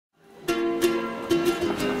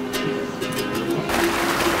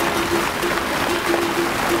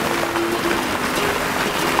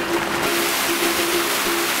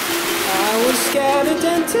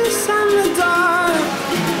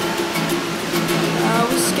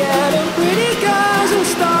pretty girls and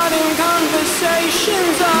starting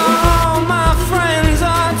conversations. All my friends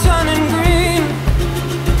are turning green.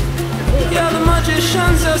 Yeah, the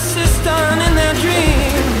magician's assistant in their dream.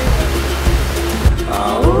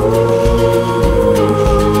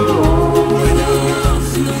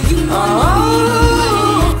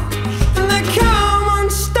 And they come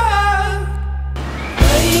unstuck.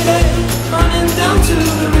 Lady, running down to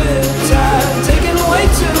the riptide, taken away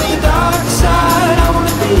to the dark side. I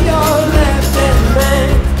wanna be your left-hand man.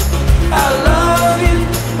 I love you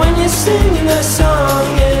when you're singing that song,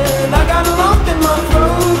 and I got a lump in my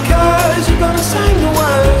throat 'cause you're gonna sing the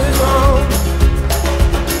words wrong.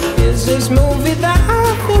 Is this movie that I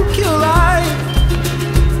think you like?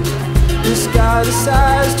 This guy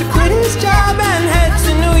decides to quit his job and head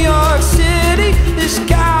to New York City. This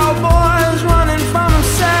cowboy's running from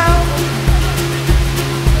himself.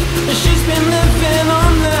 She's been living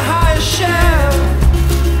on the highest shelf.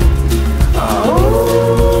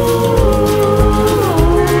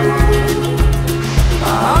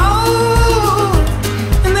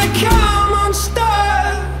 And they come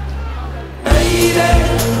unstuck. Lady,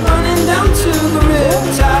 running down to the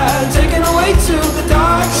riptide, taken away to the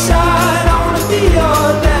dark side. I wanna be your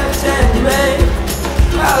left-hand man.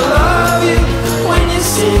 I love you when you're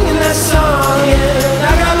singing that song, and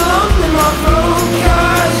I got a lump in my throat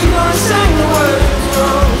 'cause you're gonna sing the words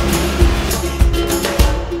wrong.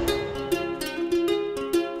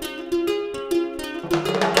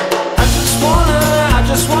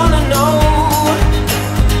 I just wanna know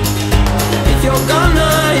if you're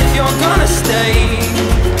gonna stay.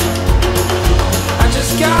 I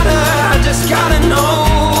just gotta know.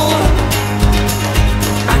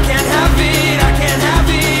 I can't have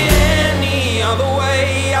it any other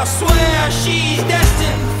way. I swear she's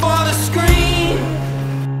destined for the screen.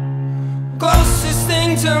 Closest thing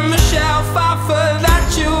to Michelle Pfeiffer that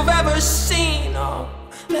you've ever seen. Oh,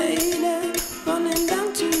 lady.